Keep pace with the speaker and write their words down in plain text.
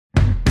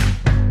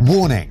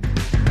Warning: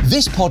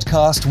 this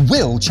podcast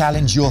will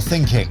challenge your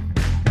thinking.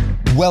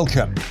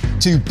 Welcome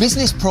to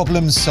Business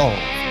Problems Solved.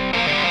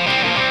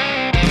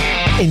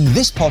 In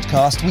this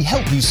podcast, we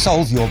help you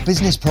solve your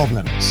business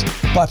problems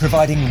by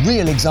providing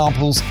real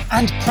examples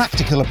and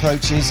practical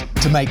approaches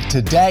to make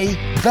today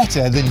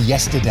better than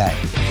yesterday.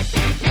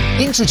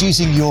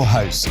 Introducing your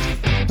host,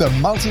 the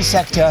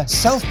multi-sector,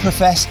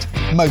 self-professed,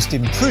 most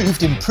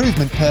improved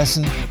improvement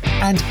person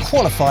and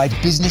qualified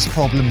business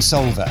problem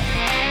solver,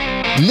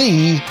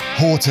 Lee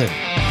Horton.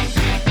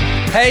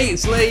 Hey,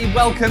 it's Lee.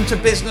 Welcome to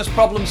Business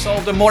Problem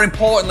Solved, and more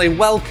importantly,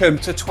 welcome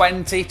to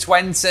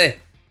 2020.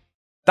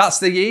 That's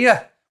the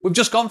year. We've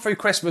just gone through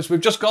Christmas. We've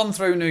just gone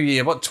through New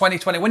Year. But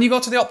 2020, when you go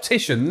to the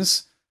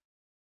opticians,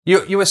 you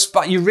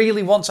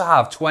really want to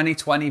have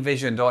 2020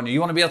 vision, don't you?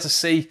 You want to be able to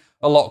see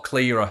a lot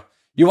clearer.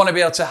 You want to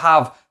be able to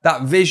have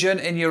that vision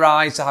in your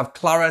eyes, to have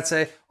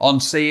clarity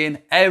on seeing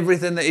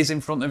everything that is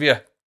in front of you.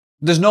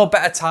 There's no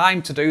better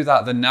time to do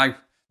that than now.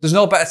 There's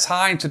no better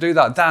time to do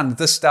that than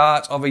the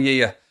start of a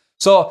year.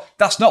 So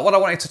that's not what I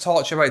wanted to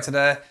talk to you about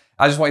today.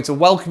 I just wanted to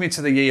welcome you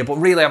to the year, but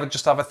really I would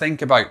just have a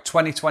think about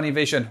 2020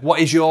 vision. What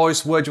is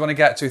yours? Where do you want to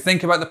get to?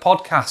 Think about the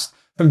podcast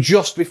from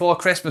just before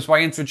Christmas where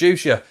I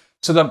introduce you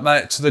to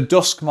the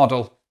DUSK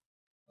model.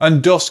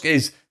 And DUSK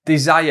is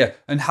desire,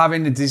 and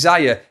having the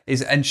desire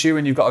is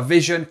ensuring you've got a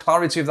vision,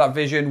 clarity of that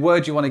vision,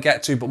 where do you want to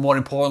get to, but more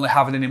importantly,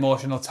 having an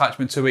emotional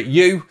attachment to it.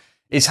 U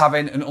is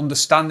having an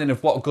understanding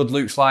of what good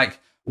looks like,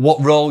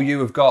 what role you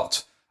have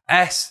got.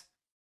 S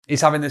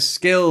is having the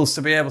skills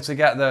to be able to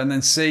get there, and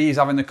then C is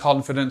having the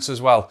confidence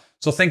as well.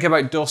 So think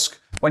about DUSK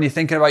when you're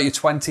thinking about your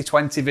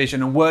 2020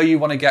 vision and where you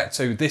want to get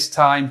to this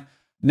time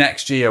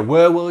next year.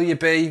 Where will you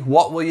be?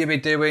 What will you be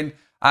doing?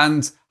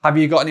 And have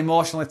you got an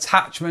emotional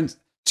attachment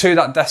to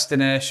that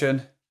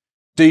destination?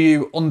 Do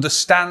you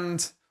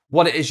understand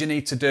what it is you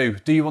need to do?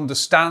 Do you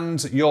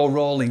understand your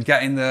role in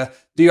getting there?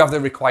 Do you have the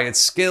required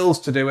skills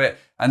to do it?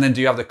 And then do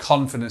you have the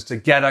confidence to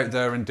get out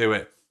there and do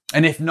it?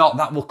 And if not,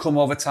 that will come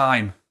over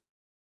time.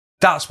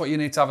 That's what you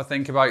need to have a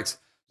think about.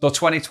 So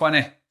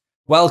 2020,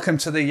 welcome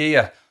to the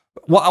year.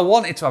 What I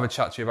wanted to have a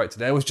chat to you about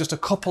today was just a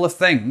couple of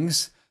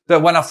things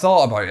that when I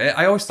thought about it,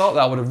 I always thought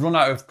that I would have run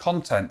out of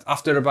content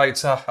after about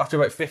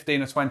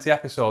 15 or 20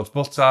 episodes,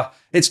 but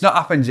it's not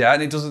happened yet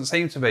and it doesn't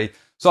seem to be.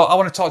 So I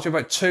want to talk to you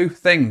about two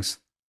things.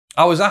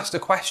 I was asked a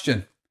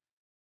question.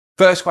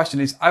 First question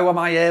is, how am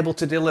I able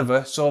to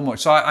deliver so much?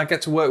 So I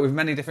get to work with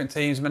many different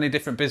teams, many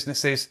different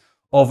businesses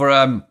over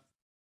a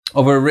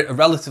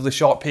relatively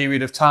short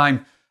period of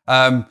time.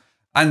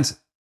 And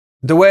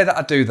the way that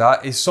I do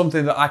that is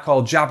something that I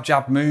call jab,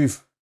 jab,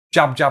 move.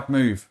 Jab, jab,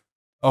 move.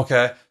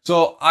 Okay.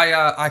 So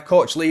I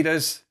coach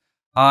leaders.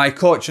 I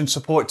coach and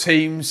support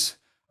teams.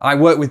 I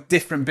work with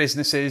different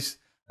businesses,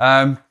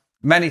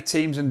 many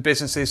teams and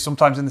businesses,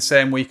 sometimes in the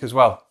same week as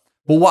well.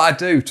 But what I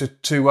do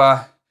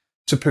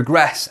to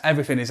progress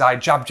everything is I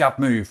jab, jab,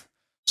 move.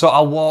 So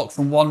I'll walk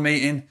from one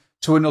meeting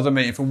to another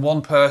meeting, from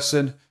one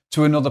person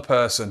to another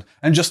person,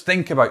 and just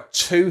think about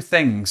two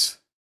things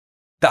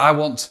that I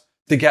want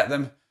to get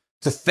them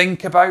to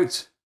think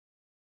about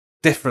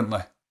differently.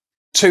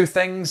 Two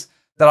things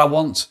that I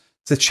want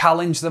to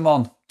challenge them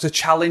on, to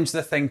challenge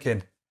their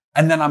thinking,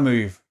 and then I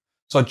move.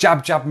 So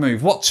jab, jab,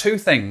 move. What two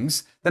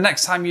things, the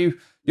next time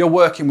you're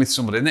working with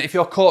somebody, and if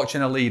you're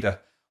coaching a leader,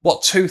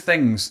 what two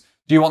things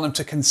do you want them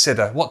to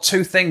consider? What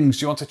two things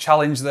do you want to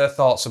challenge their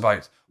thoughts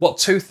about? What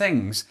two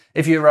things,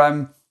 if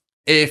you're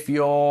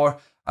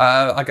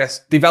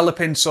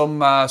developing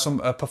some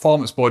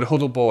performance board, a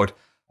huddle board,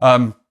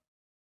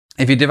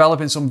 if you're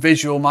developing some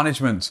visual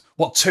management,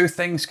 what two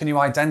things can you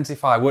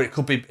identify where it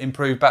could be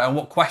improved better? And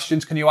what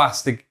questions can you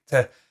ask to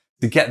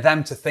get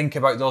them to think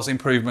about those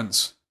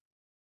improvements?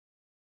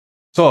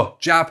 So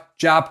jab,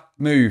 jab,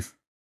 move.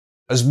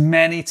 As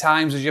many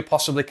times as you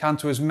possibly can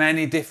to as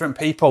many different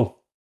people.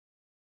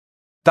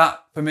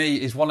 That, for me,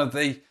 is one of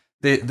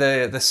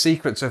the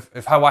secrets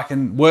of how I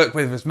can work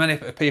with as many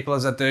people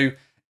as I do,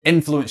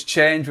 influence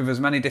change with as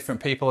many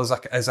different people as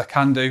I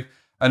can do,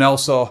 and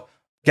also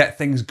get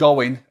things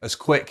going as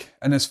quick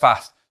and as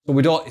fast. So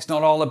it's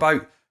not all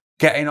about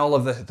getting all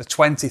of the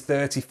 20,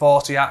 30,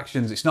 40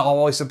 actions. It's not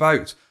always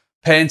about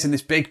painting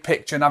this big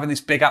picture and having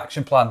this big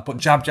action plan, but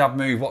jab, jab,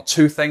 move. What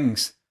two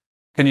things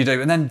can you do?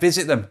 And then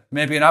visit them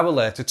maybe an hour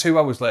later, 2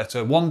 hours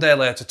later, 1 day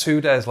later,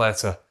 2 days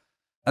later,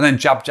 and then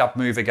jab, jab,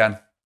 move again.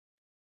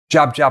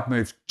 Jab, jab,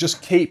 move.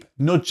 Just keep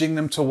nudging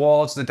them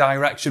towards the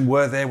direction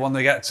where they want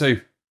to get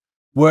to.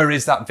 Where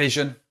is that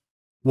vision?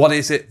 What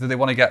is it that they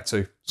want to get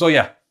to? So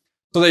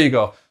there you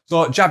go.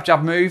 So jab,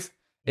 jab, move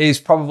is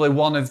probably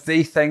one of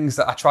the things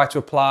that I try to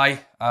apply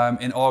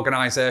in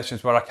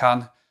organizations where I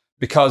can,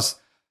 because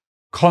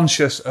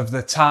conscious of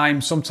the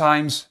time,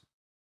 sometimes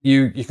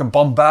you can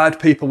bombard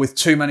people with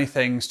too many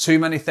things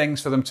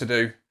for them to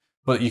do,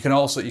 but you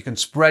can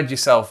spread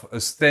yourself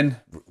as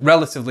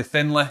relatively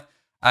thinly,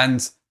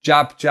 and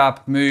jab,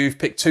 jab, move,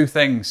 pick two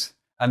things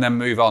and then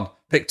move on.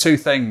 Pick two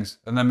things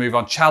and then move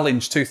on.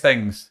 Challenge two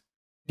things.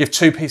 Give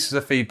two pieces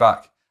of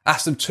feedback.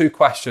 Ask them two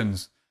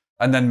questions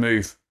and then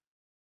move.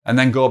 And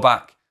then go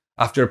back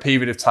after a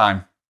period of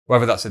time.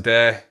 whether that's a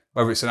day,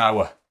 whether it's an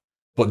hour.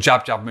 But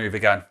jab, jab, move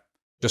again.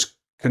 Just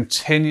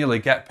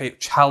continually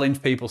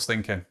challenge people's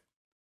thinking.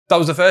 That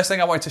was the first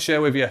thing I wanted to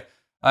share with you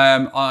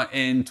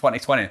in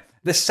 2020.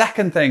 The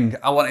second thing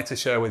I wanted to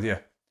share with you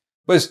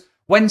was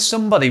when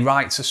somebody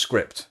writes a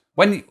script,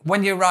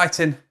 when you're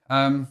writing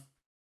a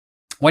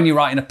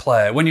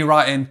play, when you're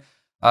writing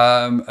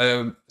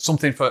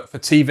something for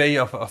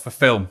TV or for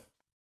film,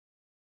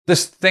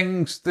 there's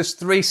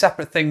 3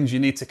 separate things you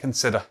need to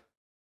consider.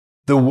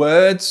 The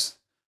words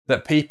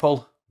that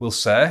people will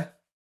say,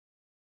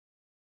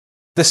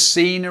 the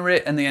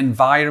scenery and the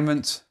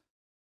environment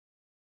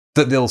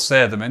that they'll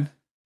say them in,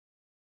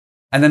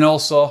 and then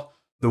also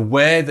the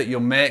way that you'll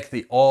make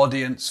the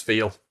audience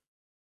feel.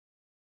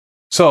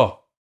 So,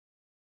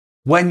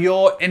 when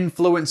you're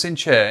influencing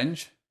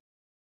change,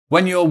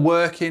 when you're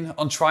working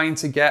on trying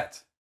to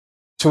get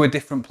to a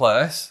different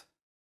place,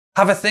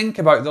 have a think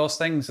about those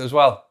things as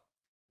well.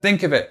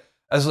 Think of it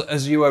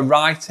as you are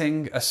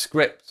writing a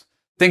script.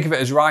 Think of it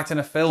as writing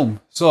a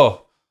film.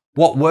 So,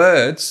 what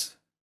words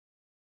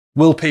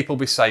will people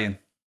be saying?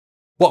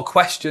 What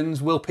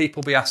questions will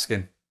people be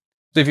asking?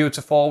 So if you were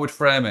to forward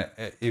frame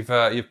it, you've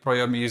probably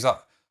heard me use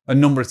that a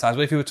number of times,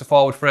 but if you were to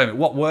forward frame it,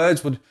 what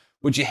words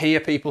would you hear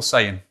people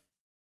saying?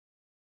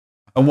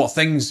 And what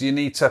things you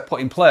need to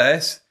put in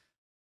place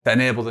to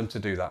enable them to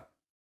do that?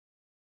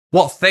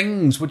 What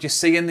things would you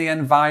see in the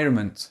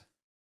environment?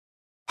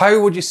 How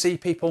would you see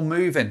people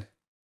moving?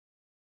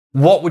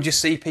 What would you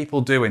see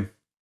people doing?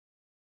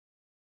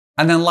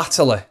 And then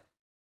latterly,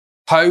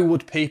 how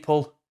would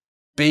people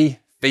be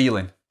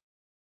feeling?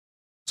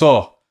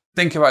 So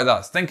think about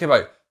that. Think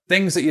about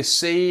things that you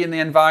see in the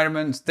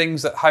environment,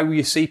 how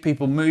you see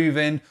people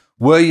moving,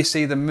 where you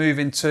see them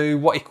moving to,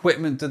 what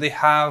equipment do they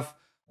have,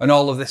 and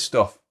all of this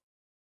stuff.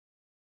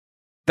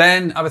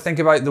 Then have a think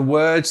about the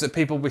words that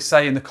people will be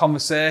saying, the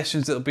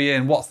conversations that they'll be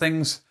in,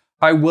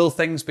 how will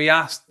things be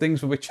asked,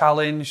 things will be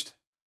challenged,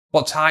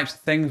 what types of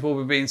things will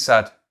be being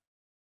said.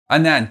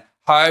 And then,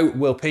 how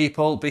will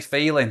people be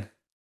feeling?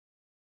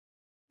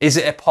 Is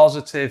it a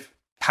positive,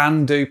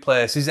 can-do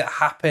place? Is it a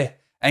happy,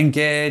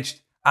 engaged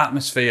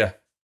atmosphere?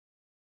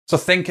 So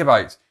think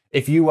about,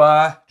 if you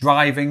are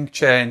driving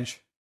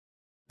change,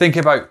 think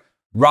about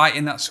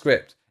writing that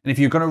script. And if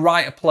you're going to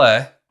write a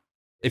play,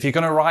 if you're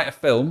going to write a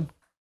film,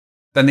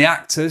 then the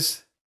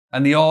actors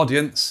and the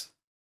audience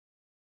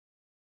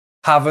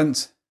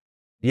haven't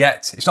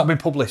yet. It's not been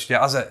published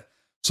yet, has it?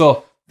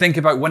 So think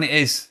about when it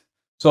is.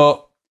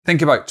 So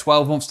think about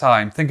 12 months'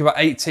 time. Think about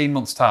 18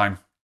 months' time.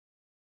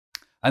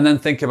 And then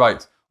think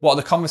about what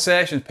are the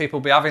conversations people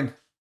will be having.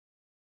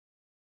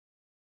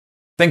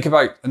 Think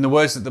about, and the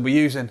words that they'll be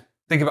using.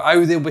 Think about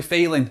how they'll be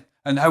feeling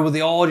and how will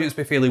the audience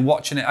be feeling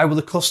watching it. How will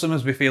the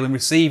customers be feeling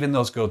receiving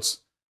those goods?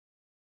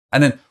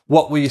 And then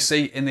what will you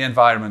see in the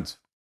environment?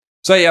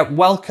 So yeah,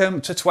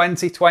 welcome to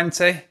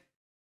 2020.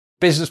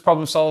 Business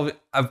problem solving.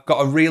 I've got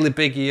a really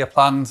big year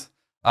planned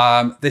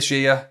this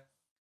year.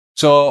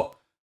 So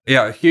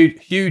yeah, a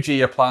huge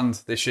year planned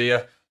this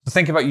year. So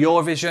think about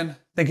your vision.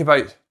 Think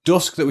about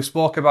Dusk that we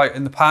spoke about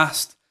in the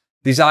past.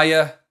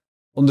 Desire,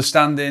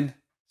 understanding,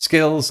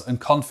 skills and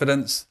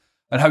confidence,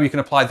 and how you can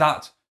apply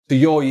that to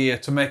your year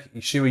to make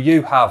sure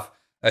you have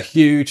a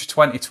huge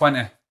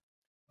 2020.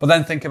 But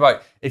then think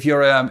about if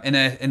you're in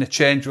a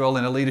change role,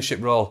 in a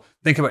leadership role,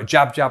 think about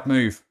jab, jab,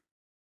 move.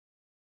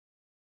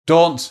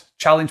 Don't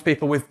challenge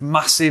people with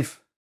massive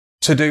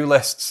to-do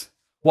lists.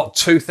 What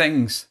 2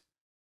 things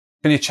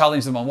can you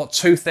challenge them on? What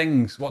 2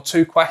 things, what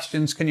 2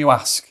 questions can you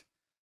ask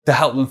to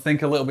help them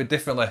think a little bit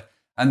differently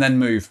and then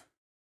move?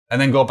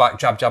 And then go back,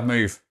 jab, jab,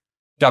 move.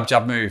 Jab,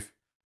 jab, move.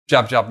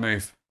 Jab, jab,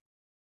 move.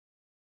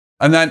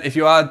 And then if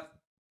you are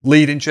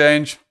leading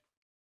change,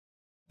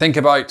 think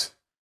about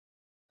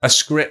a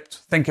script,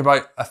 think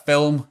about a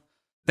film,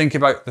 think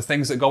about the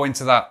things that go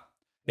into that.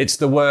 It's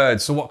the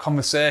words. So what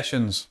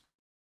conversations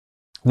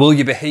will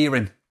you be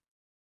hearing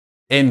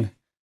in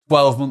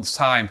 12 months'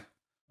 time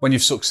when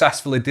you've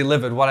successfully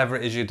delivered whatever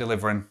it is you're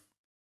delivering?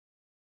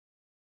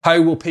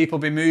 How will people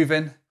be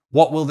moving?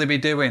 What will they be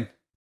doing?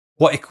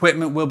 What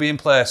equipment will be in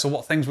place? So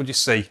what things would you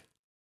see?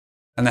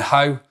 And then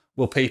how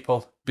will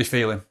people be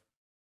feeling?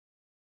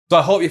 So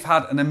I hope you've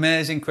had an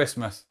amazing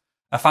Christmas,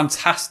 a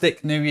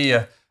fantastic new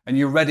year, and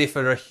you're ready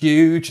for a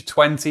huge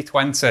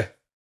 2020.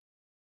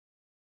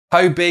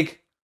 How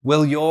big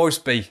will yours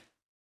be?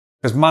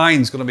 Because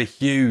mine's going to be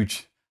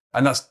huge,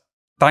 and that's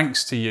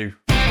thanks to you.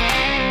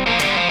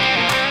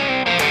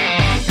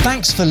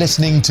 Thanks for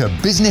listening to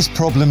Business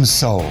Problems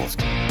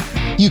Solved.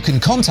 You can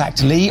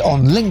contact Lee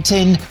on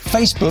LinkedIn,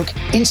 Facebook,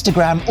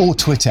 Instagram or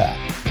Twitter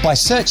by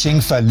searching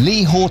for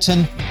Lee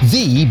Horton,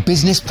 the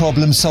Business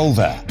Problem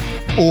Solver,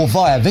 or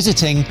via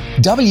visiting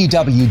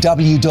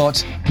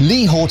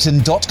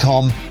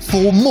www.leehorton.com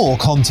for more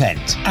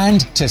content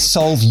and to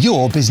solve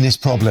your business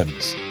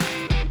problems.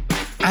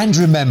 And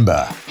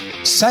remember,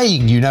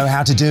 saying you know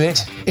how to do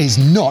it is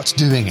not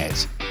doing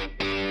it.